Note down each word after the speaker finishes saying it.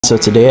So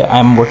today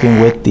I'm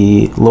working with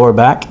the lower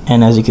back,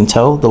 and as you can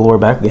tell, the lower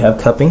back, we have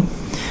cupping.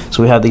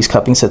 So we have these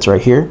cupping sets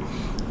right here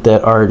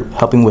that are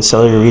helping with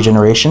cellular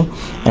regeneration,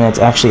 and it's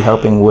actually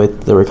helping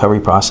with the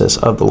recovery process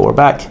of the lower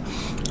back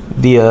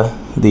via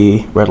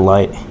the red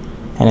light.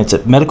 And it's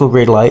a medical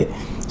grade light,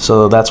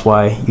 so that's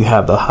why you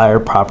have the higher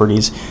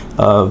properties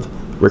of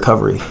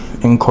recovery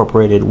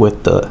incorporated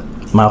with the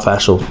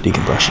myofascial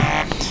decompression.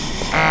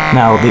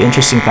 Now the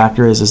interesting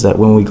factor is that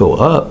when we go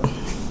up,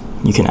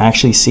 you can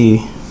actually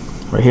see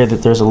right here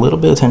that there's a little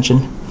bit of tension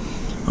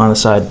on the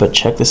side, but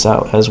check this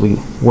out as we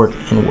work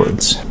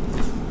inwards.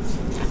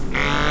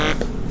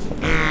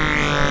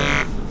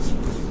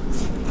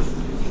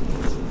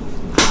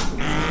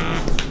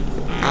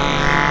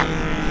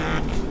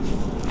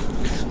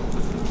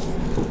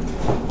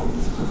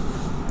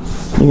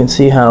 You can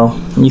see how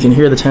you can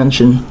hear the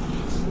tension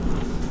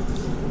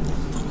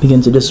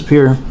begin to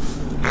disappear.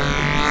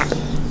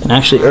 And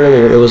actually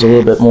earlier it was a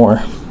little bit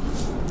more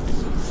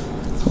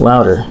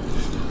louder.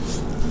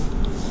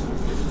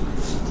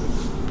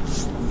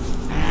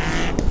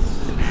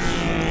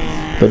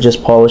 But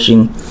just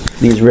polishing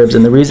these ribs,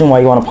 and the reason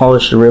why you want to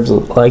polish the ribs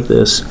like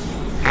this,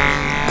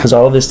 because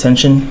all of this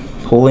tension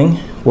pulling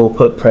will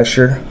put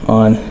pressure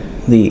on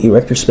the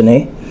erector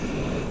spinae,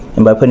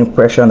 and by putting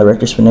pressure on the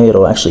erector spinae,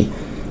 it'll actually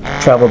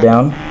travel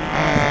down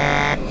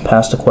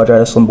past the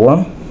quadratus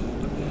lumborum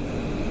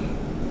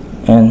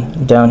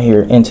and down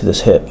here into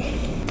this hip,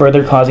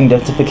 further causing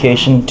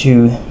densification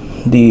to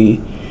the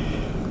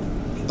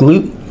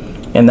glute,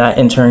 and that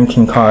in turn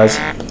can cause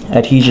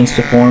adhesions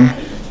to form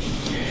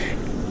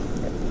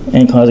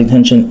and causing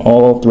tension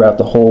all throughout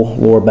the whole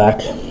lower back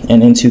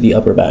and into the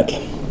upper back.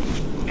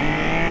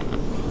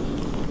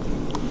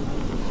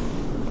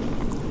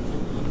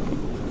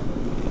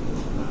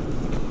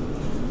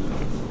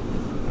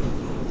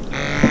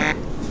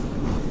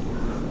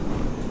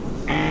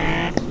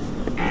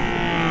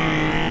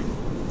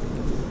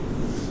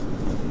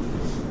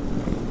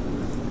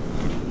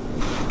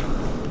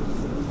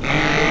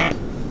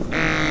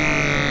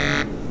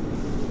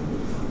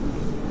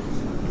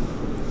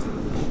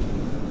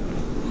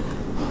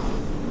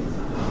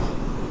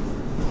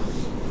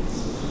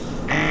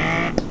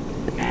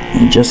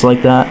 And just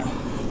like that,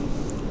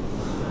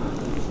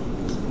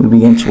 we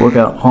begin to work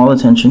out all the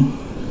tension.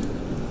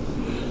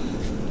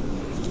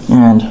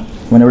 And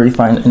whenever you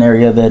find an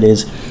area that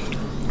is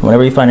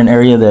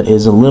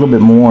a little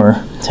bit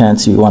more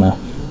tense, you want to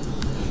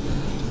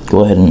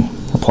go ahead and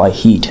apply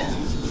heat.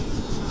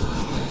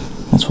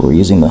 That's what we're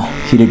using, the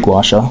heated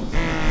gua sha.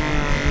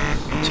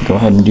 So go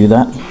ahead and do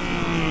that.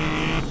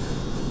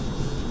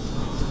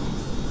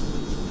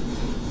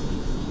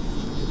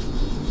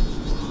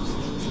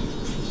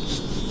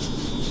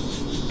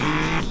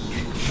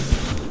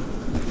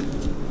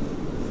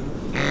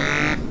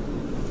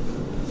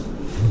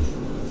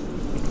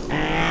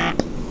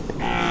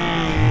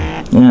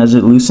 And as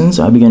it loosens,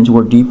 I begin to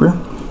work deeper.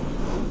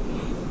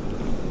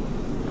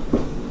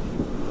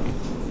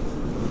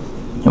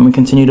 And we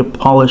continue to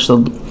polish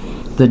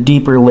the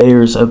deeper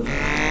layers of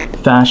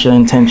fascia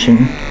and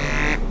tension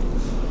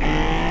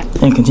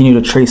and continue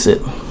to trace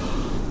it.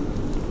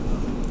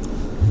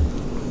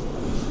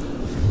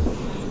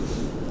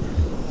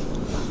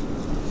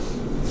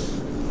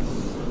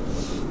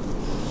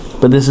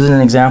 But this is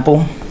an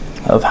example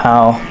of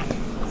how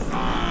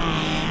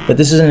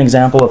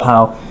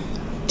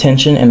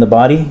tension in the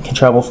body can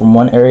travel from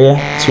one area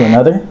to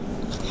another,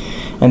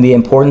 and the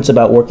importance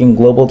about working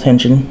global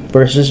tension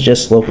versus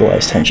just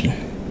localized tension.